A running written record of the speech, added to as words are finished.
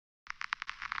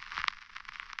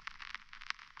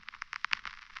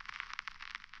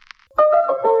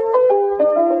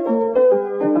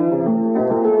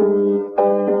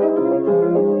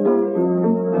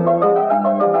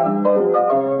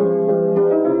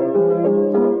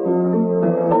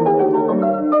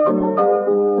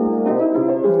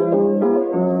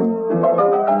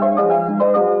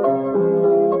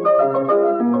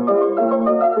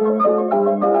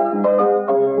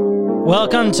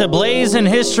Welcome to Blazing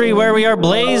History, where we are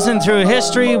blazing through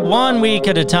history 1 week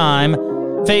at a time.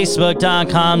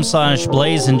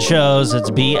 Facebook.com/Blazing Shows.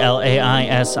 It's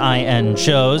BLAISIN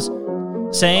Shows.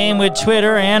 Same with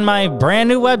Twitter and my brand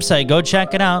new website. Go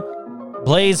check it out.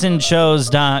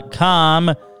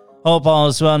 BlazingShows.com. Hope all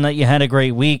is well and that you had a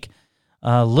great week.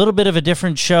 A little bit of a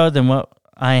different show than what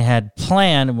I had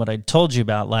planned and what I told you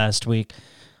about last week.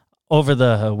 Over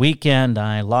the weekend,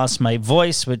 I lost my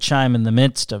voice, which I'm in the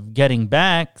midst of getting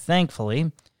back,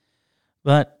 thankfully.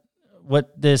 But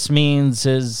what this means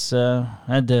is I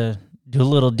had to do a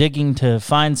little digging to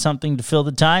find something to fill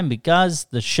the time because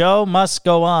the show must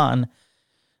go on.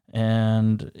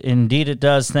 And indeed it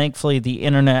does. Thankfully, the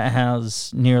internet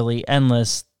has nearly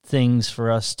endless things for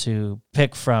us to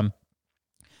pick from.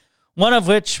 One of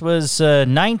which was a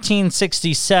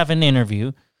 1967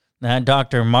 interview that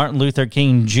Dr. Martin Luther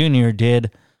King Jr. did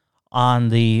on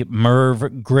the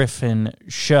Merv Griffin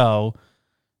show.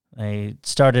 They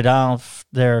started off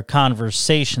their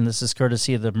conversation, this is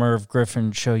courtesy of the Merv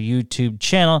Griffin Show YouTube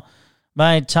channel,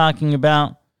 by talking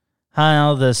about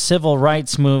how the civil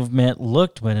rights movement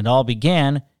looked when it all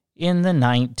began in the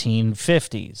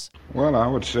 1950s. Well, I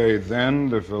would say then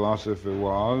the philosophy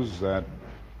was that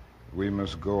we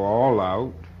must go all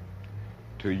out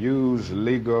to use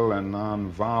legal and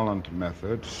nonviolent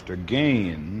methods to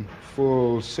gain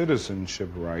full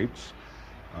citizenship rights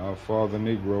for the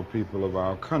Negro people of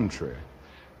our country.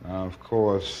 Now, of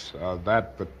course,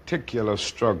 that particular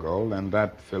struggle and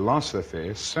that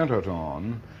philosophy centered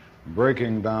on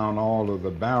breaking down all of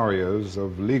the barriers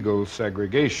of legal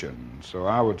segregation. So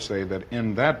I would say that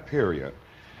in that period,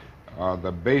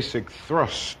 the basic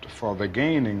thrust for the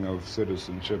gaining of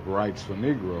citizenship rights for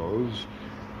Negroes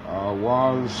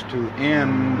was to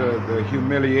end the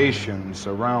humiliation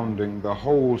surrounding the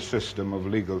whole system of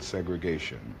legal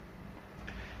segregation.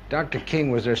 Dr.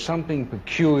 King, was there something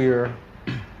peculiar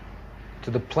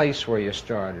to the place where you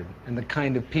started and the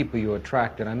kind of people you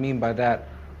attracted? I mean by that,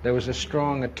 there was a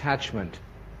strong attachment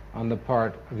on the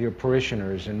part of your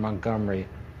parishioners in Montgomery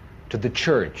to the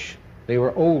church. They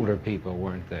were older people,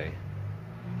 weren't they?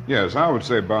 Yes, I would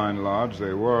say by and large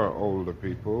they were older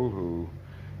people who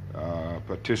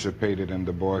participated in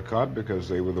the boycott because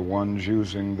they were the ones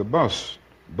using the bus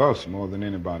more than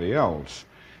anybody else.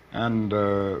 And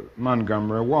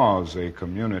Montgomery was a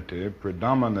community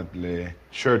predominantly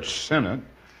church-centered,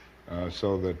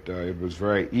 so that it was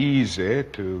very easy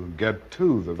to get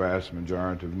to the vast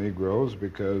majority of Negroes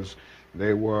because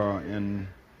they were in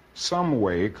some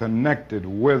way connected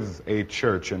with a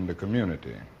church in the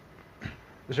community.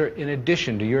 Sir, in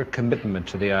addition to your commitment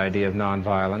to the idea of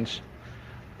nonviolence,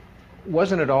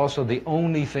 wasn't it also the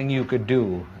only thing you could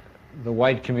do, the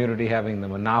white community having the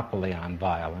monopoly on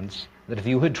violence, that if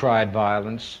you had tried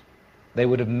violence, they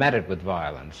would have met it with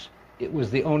violence? It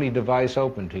was the only device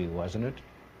open to you, wasn't it?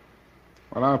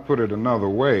 Well, I'll put it another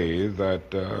way,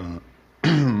 that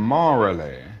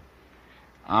morally,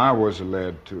 I was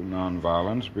led to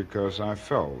nonviolence because I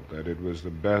felt that it was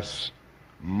the best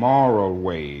moral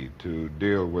way to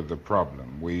deal with the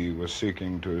problem. We were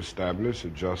seeking to establish a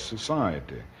just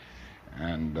society.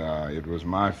 And it was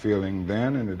my feeling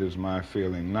then, and it is my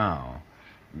feeling now,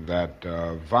 that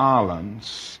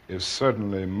violence is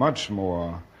certainly much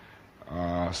more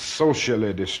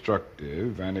socially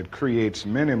destructive, and it creates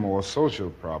many more social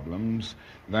problems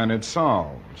than it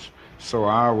solves. So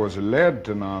I was led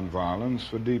to nonviolence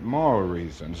for deep moral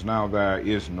reasons. Now, there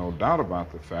is no doubt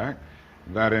about the fact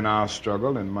that in our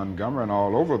struggle in Montgomery and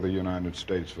all over the United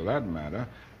States for that matter,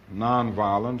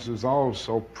 nonviolence is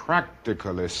also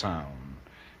practically sound.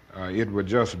 It would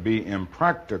just be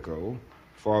impractical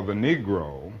for the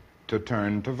Negro to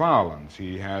turn to violence.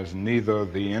 He has neither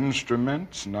the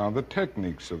instruments nor the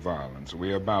techniques of violence.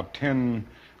 We are about 10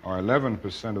 or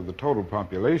 11% of the total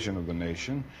population of the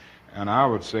nation, and I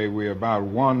would say we're about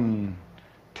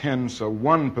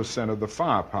 1/10 of the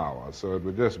firepower. So it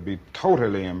would just be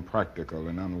totally impractical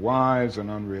and unwise and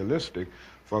unrealistic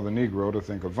for the Negro to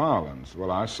think of violence.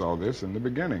 Well, I saw this in the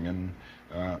beginning in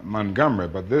Montgomery,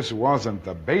 but this wasn't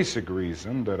the basic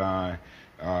reason that I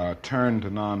turned to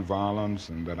nonviolence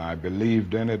and that I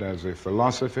believed in it as a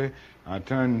philosophy. I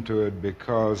turned to it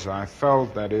because I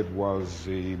felt that it was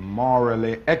the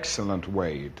morally excellent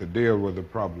way to deal with the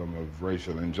problem of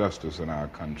racial injustice in our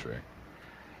country.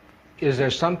 Is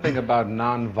there something about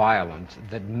nonviolence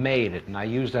that made it, and I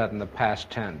use that in the past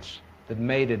tense, that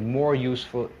made it more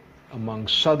useful among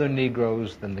Southern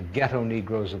Negroes than the ghetto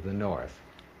Negroes of the North?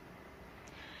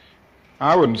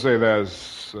 I wouldn't say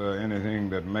there's anything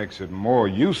that makes it more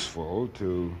useful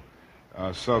to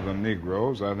Southern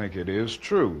Negroes. I think it is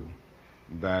true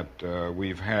that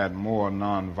we've had more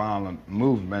nonviolent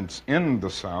movements in the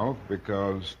South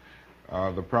because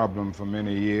the problem for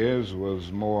many years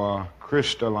was more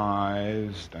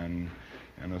crystallized and,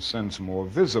 in a sense, more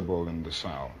visible in the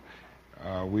South.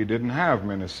 We didn't have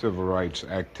many civil rights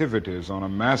activities on a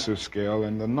massive scale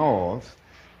in the North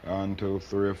until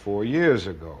 3 or 4 years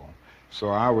ago. So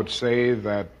I would say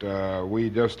that we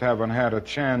just haven't had a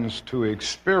chance to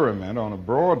experiment on a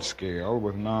broad scale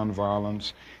with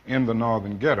nonviolence in the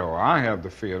Northern Ghetto. I have the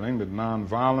feeling that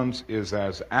nonviolence is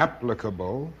as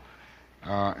applicable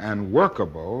and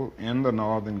workable in the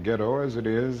Northern Ghetto as it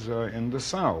is in the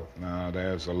South. Now,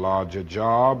 there's a larger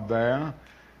job there.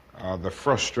 The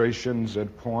frustrations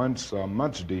at points are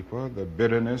much deeper. The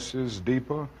bitterness is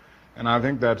deeper. And I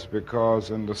think that's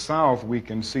because in the South we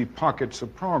can see pockets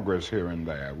of progress here and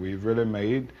there. We've really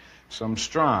made some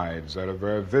strides that are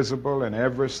very visible, and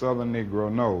every Southern Negro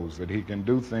knows that he can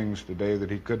do things today that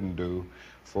he couldn't do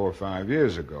 4 or 5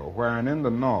 years ago. Wherein in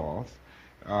the North,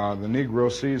 the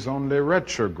Negro sees only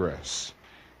retrogress,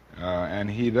 and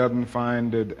he doesn't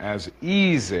find it as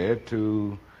easy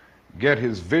to get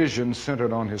his vision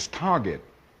centered on his target,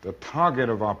 the target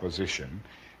of opposition,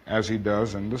 as he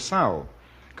does in the South.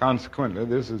 Consequently,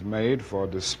 this is made for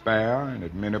despair and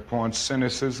at many points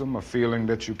cynicism, a feeling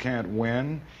that you can't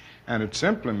win, and it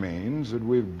simply means that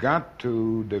we've got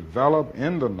to develop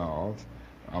in the North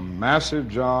a massive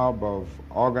job of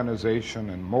organization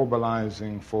and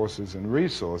mobilizing forces and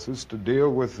resources to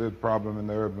deal with the problem in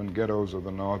the urban ghettos of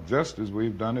the North, just as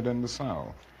we've done it in the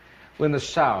South. Well, in the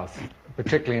South,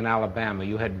 particularly in Alabama,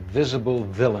 you had visible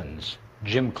villains: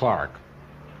 Jim Clark,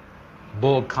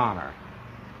 Bull Connor,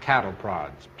 cattle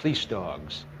prods, police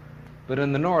dogs. But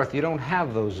in the North, you don't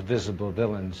have those visible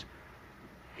villains.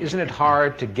 Isn't it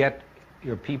hard to get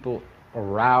your people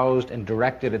aroused and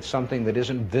directed at something that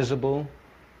isn't visible?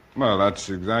 Well, that's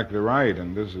exactly right,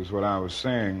 and this is what I was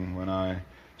saying when I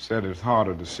said it's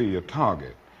harder to see a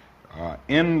target.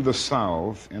 In the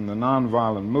South, in the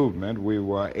nonviolent movement, we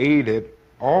were aided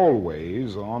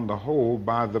always, on the whole,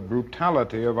 by the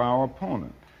brutality of our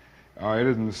opponent. It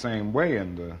isn't the same way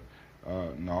in the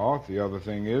North. The other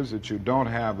thing is that you don't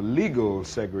have legal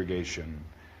segregation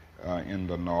in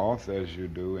the North as you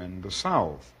do in the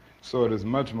South. So it is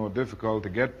much more difficult to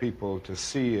get people to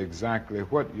see exactly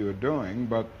what you're doing,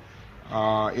 but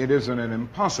it isn't an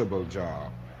impossible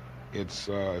job. It's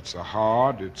a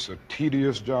hard, it's a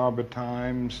tedious job at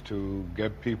times to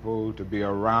get people to be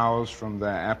aroused from their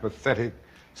apathetic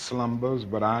slumbers,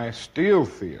 but I still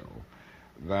feel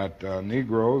that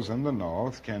Negroes in the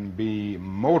North can be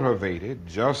motivated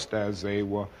just as they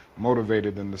were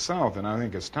motivated in the South. And I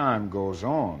think as time goes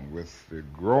on with the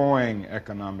growing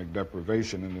economic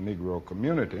deprivation in the Negro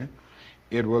community,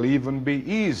 it will even be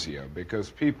easier because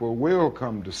people will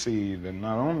come to see that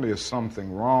not only is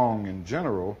something wrong in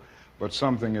general, but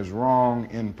something is wrong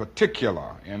in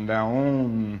particular in their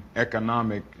own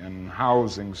economic and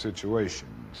housing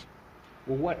situations.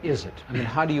 Well, what is it? I mean,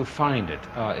 how do you find it?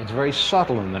 It's very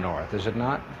subtle in the North, is it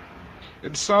not?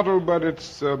 It's subtle, but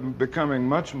it's becoming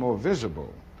much more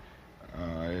visible.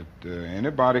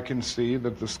 Anybody can see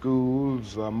that the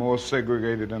schools are more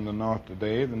segregated in the North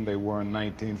today than they were in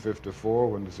 1954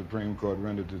 when the Supreme Court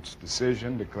rendered its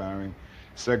decision declaring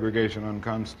segregation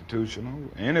unconstitutional.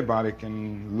 Anybody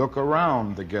can look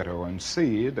around the ghetto and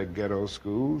see that ghetto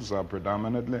schools are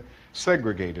predominantly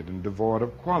segregated and devoid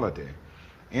of quality.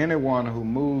 Anyone who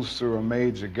moves through a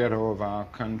major ghetto of our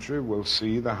country will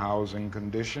see the housing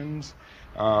conditions.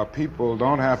 People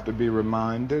don't have to be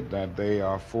reminded that they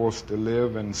are forced to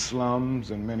live in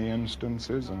slums in many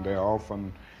instances, and they're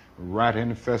often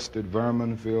rat-infested,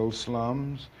 vermin-filled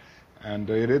slums. And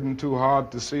it isn't too hard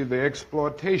to see the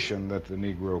exploitation that the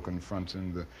Negro confronts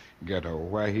in the ghetto,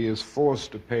 where he is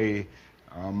forced to pay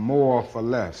more for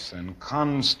less and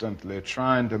constantly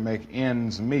trying to make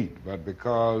ends meet, but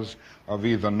because of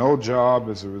either no job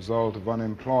as a result of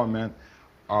unemployment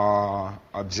or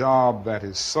a job that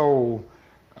is so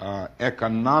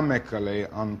economically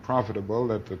unprofitable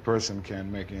that the person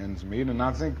can't make ends meet. And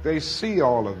I think they see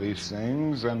all of these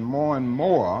things, and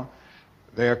more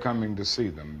they are coming to see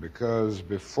them, because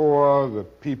before the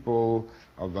people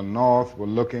of the North were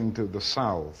looking to the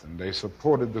South and they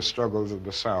supported the struggles of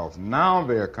the South. Now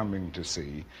they are coming to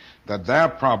see that their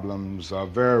problems are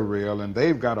very real and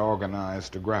they've got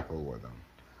organized to grapple with them.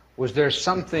 Was there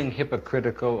something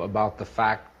hypocritical about the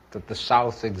fact that the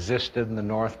South existed and the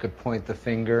North could point the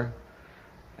finger,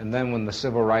 and then when the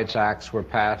Civil Rights Acts were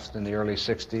passed in the early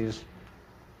 60s,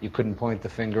 you couldn't point the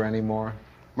finger anymore?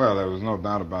 Well, there was no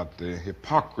doubt about the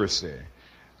hypocrisy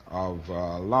of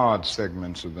large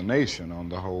segments of the nation on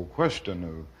the whole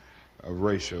question of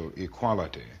racial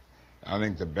equality. I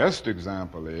think the best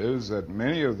example is that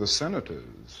many of the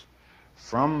senators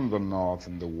from the North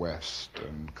and the West,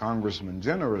 and congressmen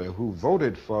generally, who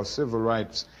voted for civil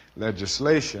rights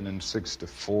legislation in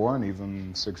 64 and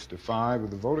even 65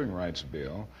 with the Voting Rights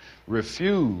Bill,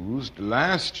 refused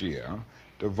last year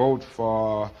to vote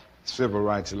for civil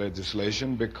rights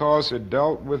legislation because it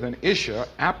dealt with an issue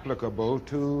applicable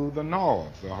to the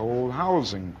North, the whole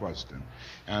housing question.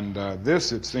 And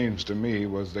this, it seems to me,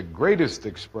 was the greatest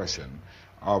expression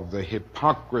of the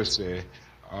hypocrisy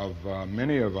of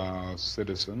many of our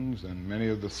citizens and many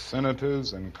of the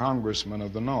senators and congressmen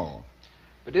of the North.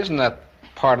 But isn't that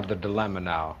part of the dilemma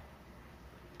now?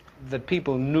 That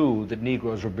people knew that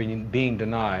Negroes were being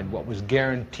denied what was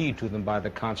guaranteed to them by the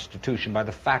Constitution, by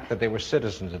the fact that they were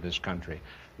citizens of this country.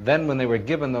 Then when they were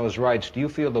given those rights, do you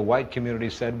feel the white community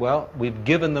said, well, we've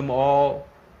given them all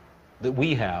that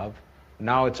we have,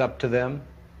 now it's up to them?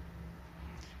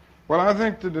 Well, I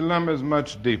think the dilemma is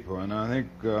much deeper, and I think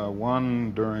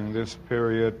one during this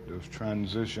period of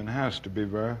transition has to be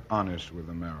very honest with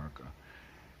America.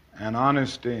 And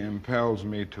honesty impels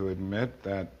me to admit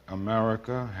that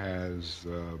America has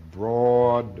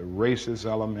broad racist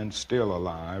elements still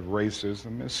alive.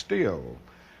 Racism is still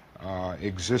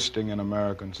existing in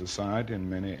American society in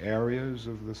many areas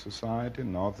of the society,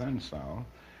 North and South.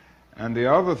 And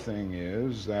the other thing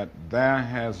is that there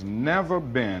has never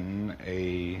been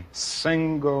a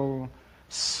single,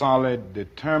 solid,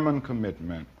 determined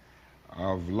commitment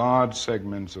of large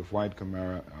segments of white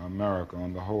America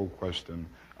on the whole question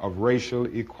of racial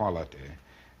equality.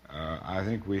 I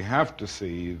think we have to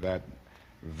see that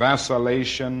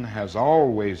vacillation has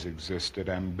always existed,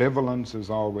 ambivalence has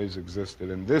always existed,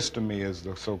 and this to me is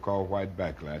the so-called white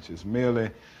backlash. It's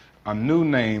merely a new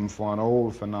name for an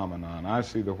old phenomenon. I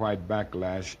see the white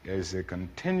backlash as a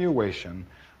continuation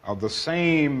of the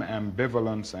same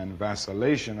ambivalence and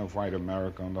vacillation of white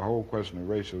America on the whole question of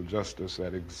racial justice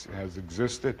that has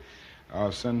existed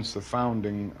since the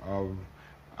founding of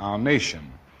our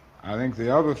nation. I think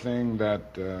the other thing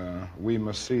that we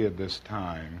must see at this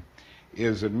time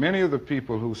is that many of the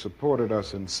people who supported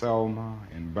us in Selma,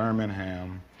 in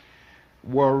Birmingham,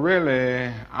 were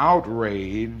really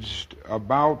outraged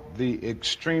about the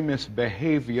extremist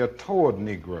behavior toward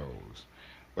Negroes.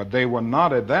 But they were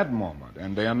not at that moment,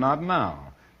 and they are not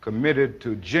now, committed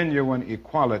to genuine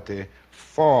equality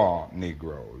for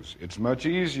Negroes. It's much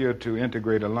easier to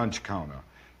integrate a lunch counter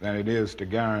than it is to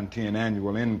guarantee an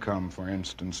annual income, for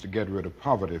instance, to get rid of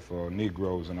poverty for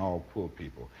Negroes and all poor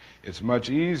people. It's much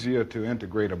easier to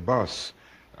integrate a bus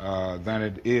than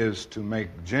it is to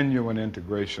make genuine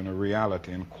integration a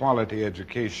reality and quality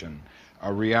education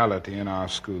a reality in our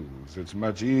schools. It's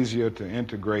much easier to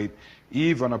integrate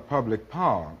even a public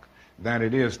park than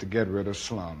it is to get rid of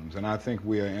slums. And I think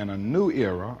we are in a new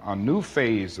era, a new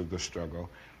phase of the struggle,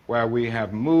 where we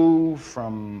have moved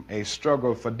from a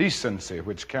struggle for decency,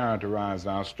 which characterized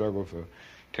our struggle for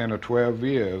 10 or 12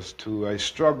 years, to a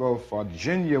struggle for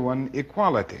genuine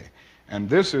equality. And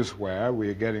this is where we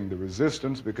are getting the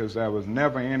resistance, because there was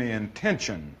never any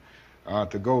intention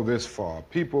to go this far.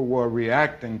 People were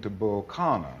reacting to Bull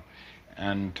Connor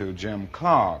and to Jim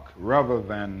Clark rather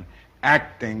than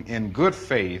acting in good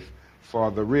faith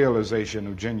for the realization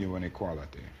of genuine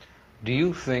equality. Do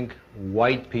you think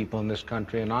white people in this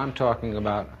country, and I'm talking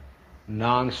about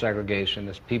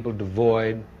non-segregationists, people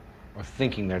devoid or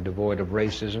thinking they're devoid of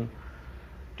racism,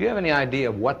 do you have any idea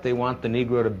of what they want the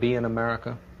Negro to be in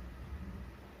America?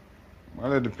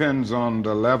 Well, it depends on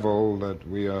the level that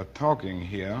we are talking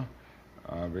here,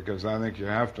 because I think you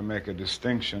have to make a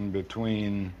distinction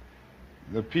between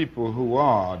the people who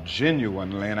are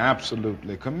genuinely and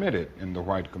absolutely committed in the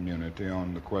white community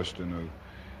on the question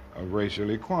of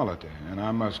racial equality. And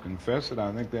I must confess that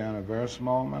I think they're in a very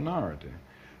small minority.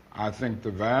 I think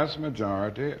the vast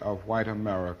majority of white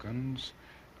Americans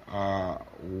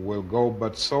will go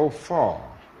but so far.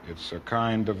 It's a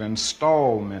kind of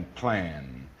installment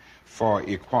plan for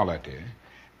equality,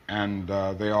 and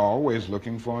they are always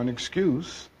looking for an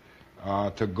excuse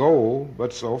to go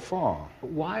but so far.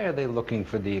 Why are they looking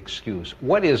for the excuse?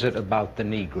 What is it about the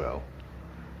Negro?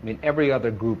 I mean, every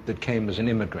other group that came as an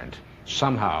immigrant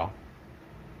somehow,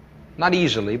 not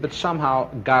easily, but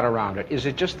somehow got around it. Is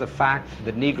it just the fact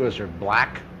that Negroes are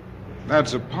black?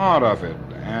 That's a part of it,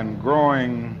 and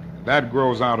that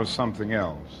grows out of something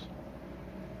else.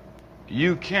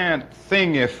 You can't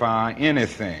thingify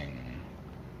anything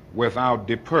without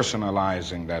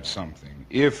depersonalizing that something.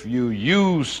 If you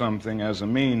use something as a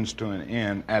means to an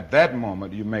end, at that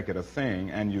moment you make it a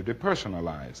thing and you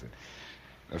depersonalize it.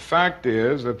 The fact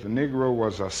is that the Negro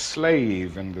was a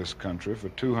slave in this country for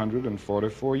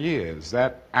 244 years.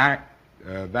 That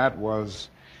was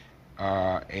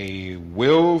a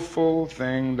willful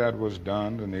thing that was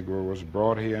done. The Negro was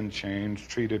brought here in chains,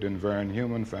 treated in very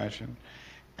inhuman fashion,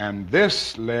 and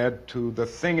this led to the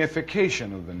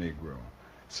thingification of the Negro.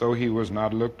 So he was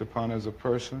not looked upon as a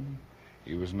person.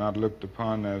 He was not looked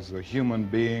upon as a human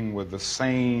being with the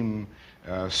same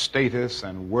status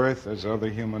and worth as other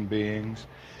human beings.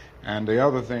 And the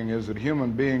other thing is that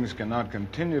human beings cannot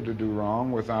continue to do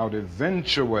wrong without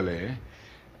eventually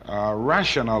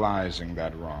rationalizing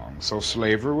that wrong. So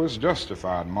slavery was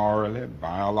justified morally,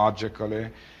 biologically,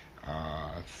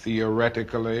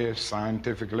 theoretically,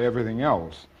 scientifically, everything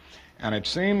else. And it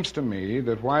seems to me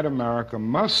that white America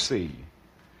must see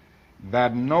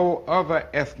that no other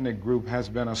ethnic group has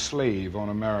been a slave on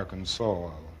American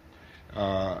soil.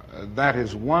 That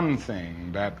is one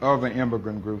thing that other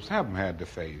immigrant groups haven't had to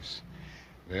face.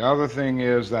 The other thing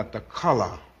is that the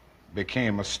color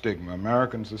became a stigma.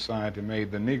 American society made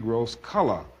the Negro's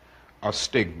color a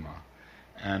stigma,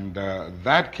 and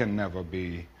that can never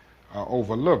be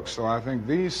overlooked. So I think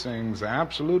these things are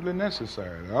absolutely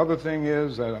necessary. The other thing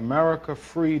is that America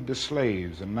freed the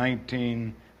slaves in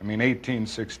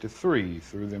 1863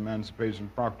 through the Emancipation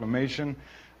Proclamation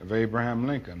of Abraham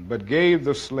Lincoln, but gave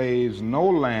the slaves no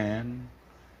land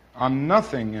or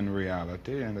nothing in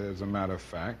reality, and as a matter of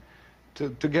fact, to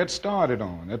get started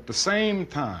on. At the same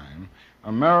time,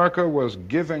 America was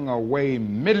giving away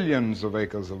millions of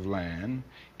acres of land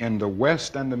in the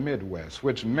West and the Midwest,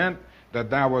 which meant that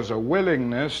there was a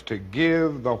willingness to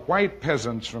give the white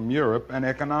peasants from Europe an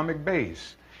economic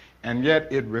base. And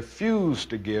yet it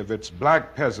refused to give its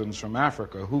black peasants from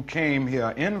Africa, who came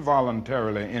here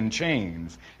involuntarily in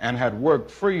chains and had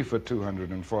worked free for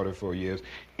 244 years,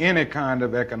 any kind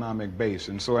of economic base.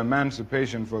 And so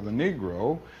emancipation for the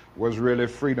Negro was really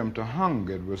freedom to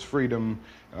hunger. It was freedom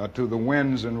to the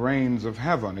winds and rains of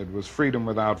heaven. It was freedom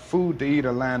without food to eat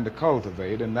or land to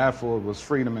cultivate, and therefore it was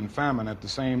freedom and famine at the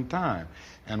same time.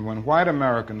 And when white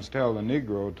Americans tell the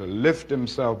Negro to lift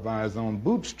himself by his own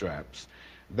bootstraps,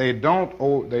 they don't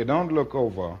look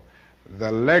over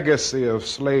the legacy of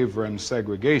slavery and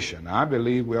segregation. I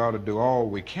believe we ought to do all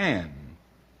we can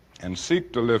and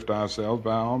seek to lift ourselves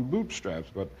by our own bootstraps,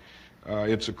 but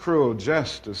it's a cruel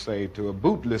jest to say to a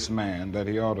bootless man that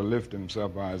he ought to lift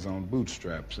himself by his own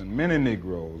bootstraps. And many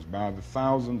Negroes, by the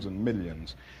thousands and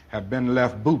millions, have been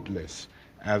left bootless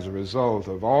as a result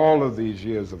of all of these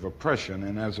years of oppression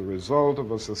and as a result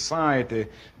of a society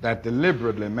that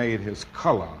deliberately made his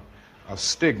color a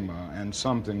stigma and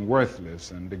something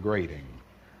worthless and degrading.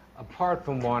 Apart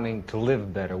from wanting to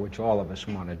live better, which all of us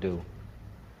want to do,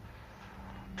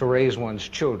 to raise one's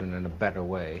children in a better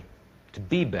way, to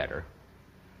be better,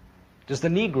 does the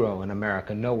Negro in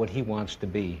America know what he wants to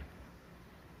be?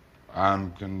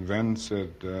 I'm convinced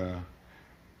that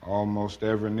almost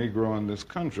every Negro in this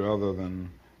country, other than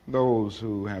those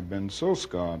who have been so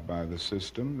scarred by the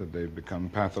system that they've become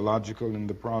pathological in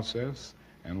the process,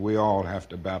 and we all have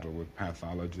to battle with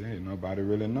pathology. Nobody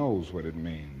really knows what it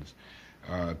means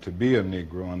to be a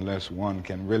Negro unless one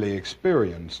can really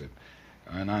experience it.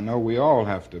 And I know we all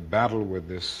have to battle with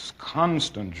this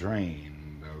constant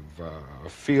drain of a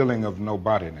feeling of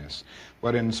nobodiness.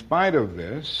 But in spite of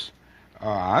this,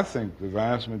 I think the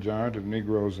vast majority of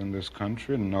Negroes in this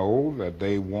country know that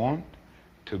they want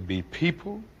to be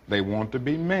people, they want to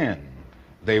be men,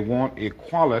 they want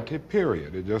equality,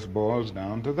 period. It just boils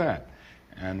down to that.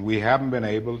 And we haven't been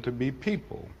able to be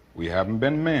people. We haven't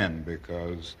been men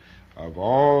because of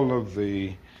all of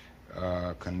the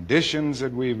conditions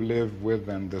that we've lived with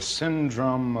and the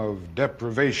syndrome of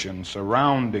deprivation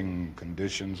surrounding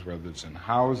conditions, whether it's in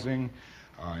housing,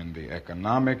 in the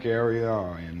economic area,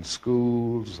 or in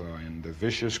schools, or in the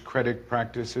vicious credit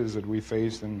practices that we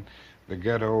face in the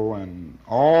ghetto, and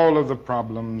all of the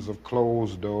problems of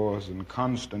closed doors and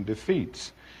constant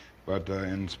defeats. But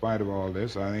in spite of all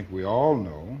this, I think we all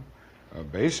know,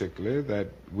 basically, that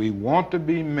we want to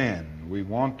be men. We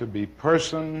want to be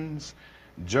persons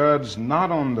judged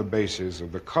not on the basis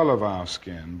of the color of our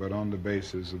skin, but on the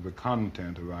basis of the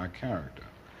content of our character.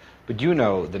 But you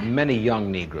know that many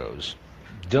young Negroes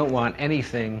don't want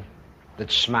anything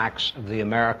that smacks of the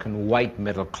American white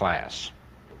middle class.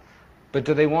 But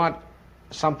do they want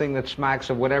something that smacks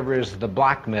of whatever is the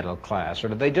black middle class, or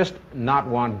do they just not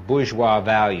want bourgeois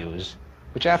values,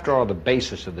 which after all are the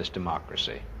basis of this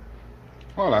democracy?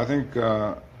 Well, I think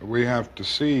we have to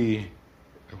see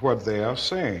what they are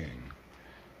saying.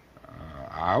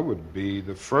 I would be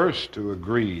the first to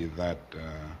agree that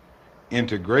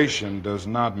integration does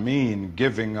not mean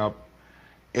giving up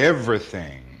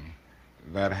everything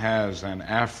that has an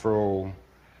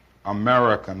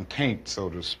Afro-American taint, so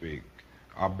to speak,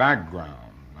 a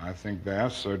background. I think there are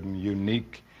certain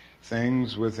unique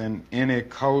things within any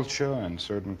culture and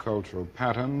certain cultural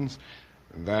patterns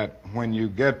that when you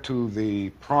get to the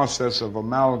process of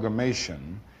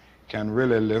amalgamation can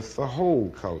really lift the whole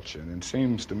culture. And it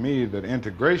seems to me that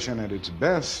integration at its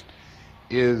best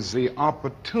is the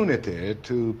opportunity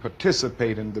to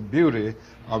participate in the beauty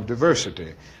of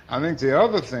diversity. I think the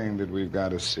other thing that we've got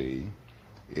to see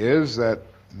is that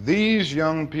these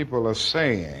young people are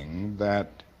saying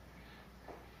that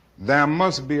there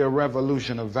must be a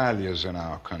revolution of values in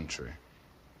our country.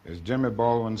 As Jimmy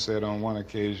Baldwin said on one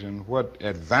occasion, what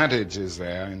advantage is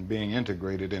there in being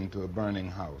integrated into a burning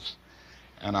house?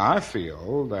 And I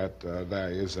feel that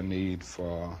there is a need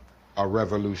for a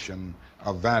revolution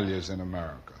of values in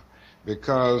America,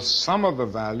 because some of the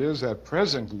values that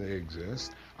presently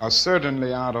exist are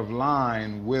certainly out of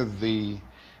line with the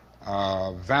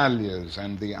values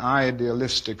and the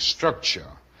idealistic structure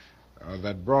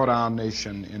that brought our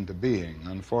nation into being.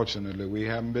 Unfortunately, we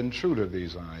haven't been true to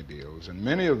these ideals, and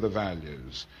many of the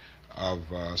values of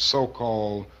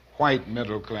so-called white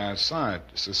middle-class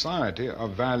society are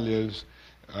values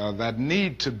that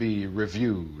need to be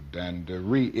reviewed and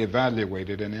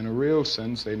re-evaluated, and in a real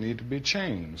sense, they need to be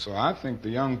changed. So I think the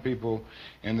young people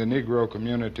in the Negro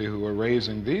community who are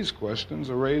raising these questions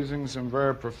are raising some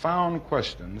very profound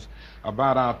questions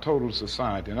about our total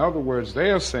society. In other words,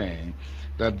 they are saying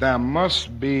that there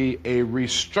must be a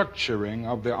restructuring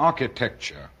of the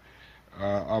architecture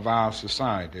of our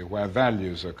society where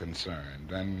values are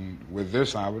concerned. And with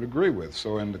this, I would agree with.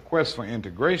 So in the quest for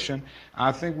integration,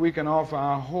 I think we can offer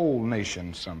our whole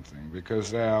nation something, because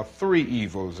there are three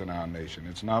evils in our nation.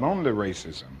 It's not only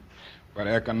racism, but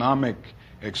economic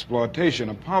exploitation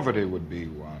of poverty would be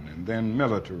one, and then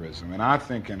militarism. And I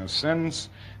think in a sense,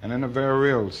 and in a very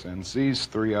real sense, these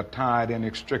three are tied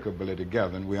inextricably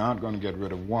together, and we aren't going to get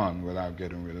rid of one without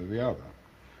getting rid of the other.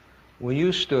 When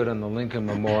you stood on the Lincoln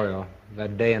Memorial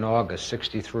that day in August,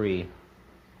 '63,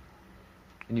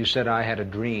 and you said, "I had a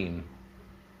dream,"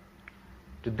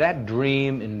 did that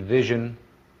dream envision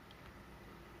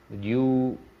that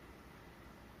you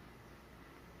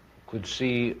could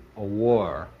see a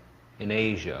war in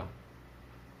Asia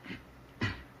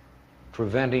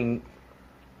preventing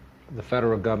the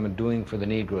federal government doing for the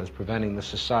Negroes, preventing the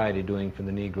society doing for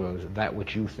the Negroes that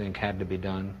which you think had to be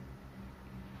done?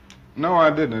 No, I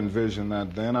didn't envision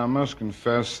that then. I must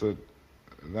confess that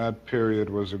that period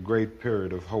was a great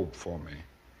period of hope for me.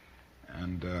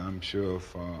 And I'm sure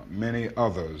for many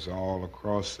others all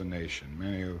across the nation,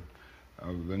 many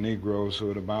of the Negroes who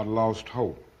had about lost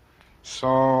hope,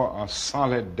 saw a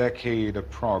solid decade of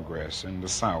progress in the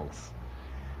South.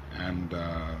 And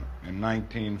in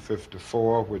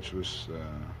 1954, which was,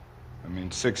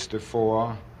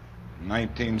 64,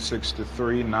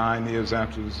 1963, 9 years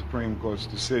after the Supreme Court's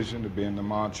decision to be in the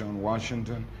March on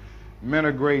Washington, meant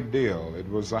a great deal. It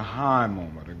was a high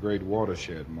moment, a great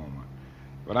watershed moment.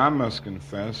 But I must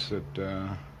confess that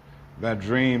that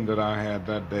dream that I had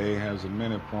that day has at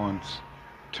many points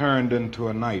turned into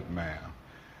a nightmare.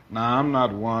 Now, I'm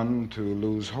not one to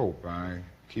lose hope. I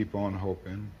keep on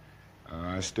hoping.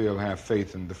 I still have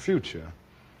faith in the future.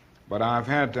 But I've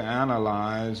had to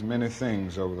analyze many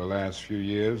things over the last few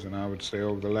years, and I would say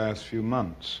over the last few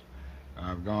months.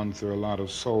 I've gone through a lot of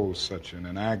soul-searching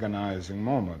and agonizing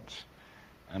moments,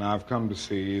 and I've come to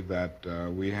see that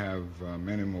we have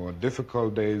many more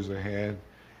difficult days ahead,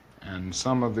 and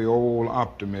some of the old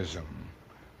optimism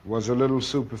was a little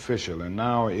superficial, and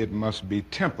now it must be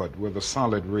tempered with a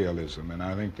solid realism. And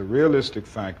I think the realistic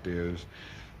fact is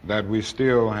that we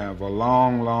still have a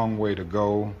long, long way to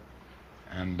go,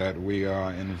 and that we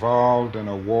are involved in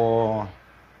a war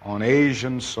on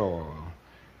Asian soil,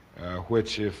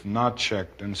 which, if not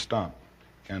checked and stopped,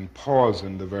 can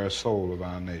poison the very soul of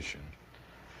our nation.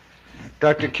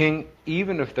 Dr. King,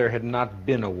 even if there had not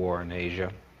been a war in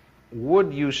Asia,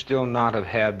 would you still not have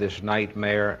had this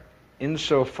nightmare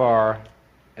insofar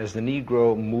as the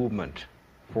Negro movement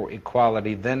for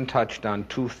equality then touched on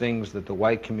two things that the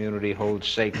white community holds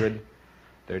sacred: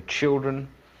 their children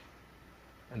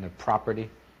and their property?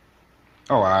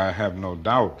 Oh, I have no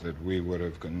doubt that we would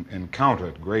have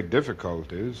encountered great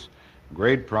difficulties,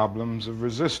 great problems of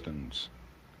resistance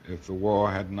if the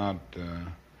war had not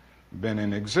been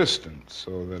in existence.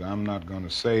 So that I'm not going to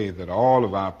say that all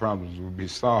of our problems will be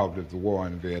solved if the war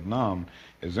in Vietnam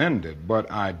is ended. But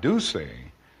I do say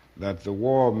that the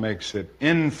war makes it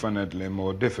infinitely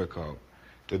more difficult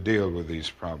to deal with these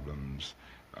problems.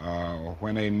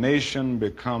 When a nation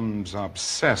becomes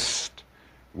obsessed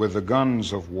with the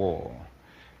guns of war,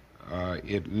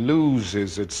 it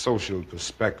loses its social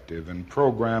perspective, and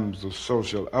programs of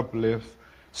social uplift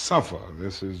suffer.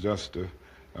 This is just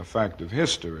a fact of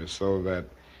history, so that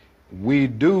we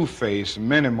do face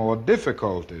many more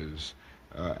difficulties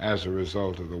as a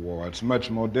result of the war. It's much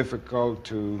more difficult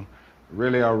to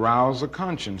really arouse a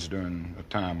conscience during a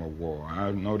time of war.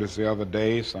 I noticed the other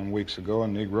day, some weeks ago, a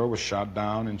Negro was shot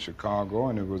down in Chicago,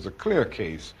 and it was a clear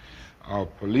case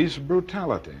of police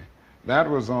brutality. That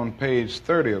was on page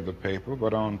 30 of the paper,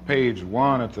 but on page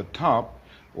 1 at the top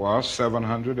was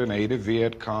 780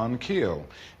 Viet Cong killed.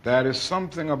 That is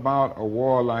something about a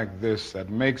war like this that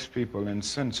makes people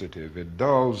insensitive. It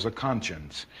dulls the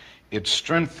conscience. It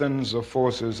strengthens the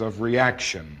forces of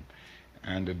reaction,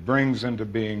 and it brings into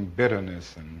being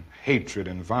bitterness and hatred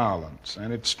and violence.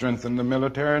 And it strengthened the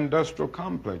military-industrial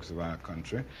complex of our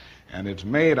country, and it's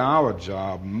made our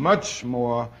job much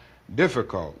more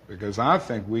difficult, because I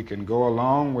think we can go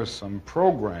along with some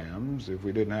programs, if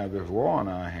we didn't have this war on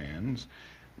our hands,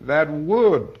 that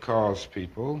would cause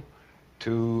people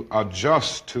to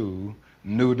adjust to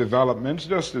new developments,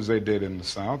 just as they did in the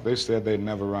South. They said they'd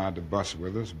never ride the bus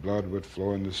with us, blood would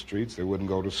flow in the streets, they wouldn't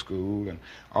go to school, and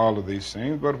all of these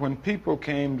things. But when people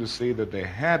came to see that they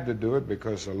had to do it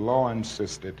because the law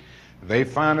insisted, they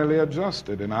finally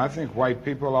adjusted. And I think white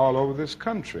people all over this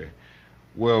country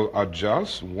will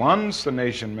adjust once the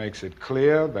nation makes it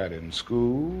clear that in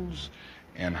schools,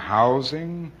 in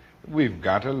housing, we've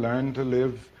got to learn to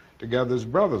live together as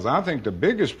brothers. I think the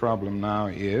biggest problem now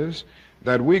is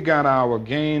that we got our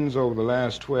gains over the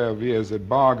last 12 years at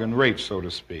bargain rates, so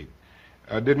to speak.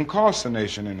 It didn't cost the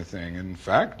nation anything. In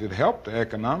fact, it helped the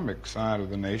economic side of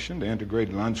the nation to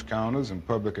integrate lunch counters and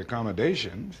public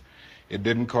accommodations. It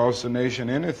didn't cost the nation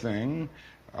anything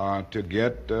to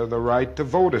get the right to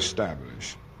vote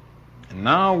established. And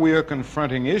now we are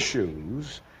confronting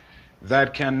issues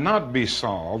that cannot be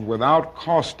solved without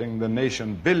costing the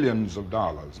nation billions of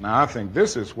dollars. Now, I think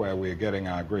this is where we're getting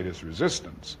our greatest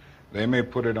resistance. They may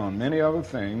put it on many other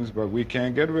things, but we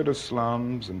can't get rid of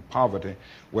slums and poverty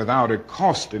without it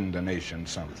costing the nation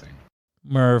something.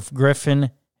 Merv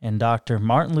Griffin and Dr.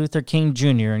 Martin Luther King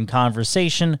Jr. in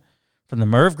conversation from the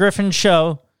Merv Griffin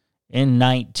Show in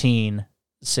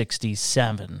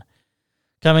 1967.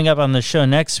 Coming up on the show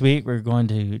next week, we're going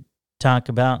to talk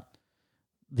about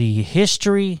the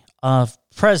history of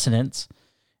presidents,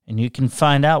 and you can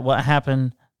find out what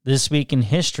happened this week in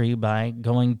history by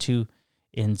going to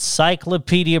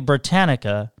Encyclopedia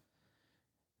Britannica.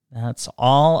 That's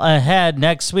all ahead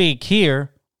next week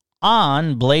here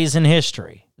on Blazing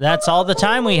History. That's all the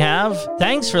time we have.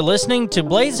 Thanks for listening to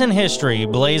Blazing History,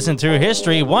 blazing through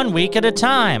history 1 week at a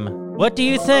time. What do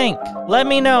you think? Let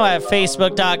me know at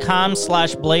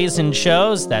facebook.com/Blazin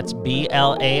Shows. That's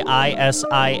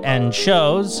BLAISIN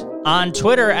Shows. On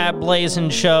Twitter at Blazin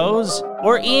Shows.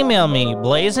 Or email me,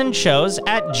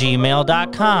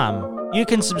 blazinshows@gmail.com. You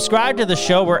can subscribe to the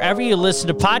show wherever you listen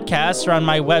to podcasts or on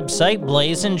my website,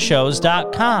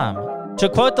 blazinshows.com. To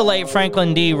quote the late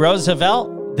Franklin D.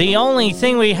 Roosevelt, the only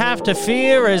thing we have to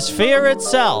fear is fear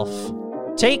itself.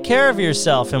 Take care of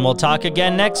yourself, and we'll talk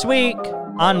again next week.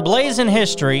 On Blazing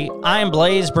History, I'm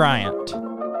Blaze Bryant.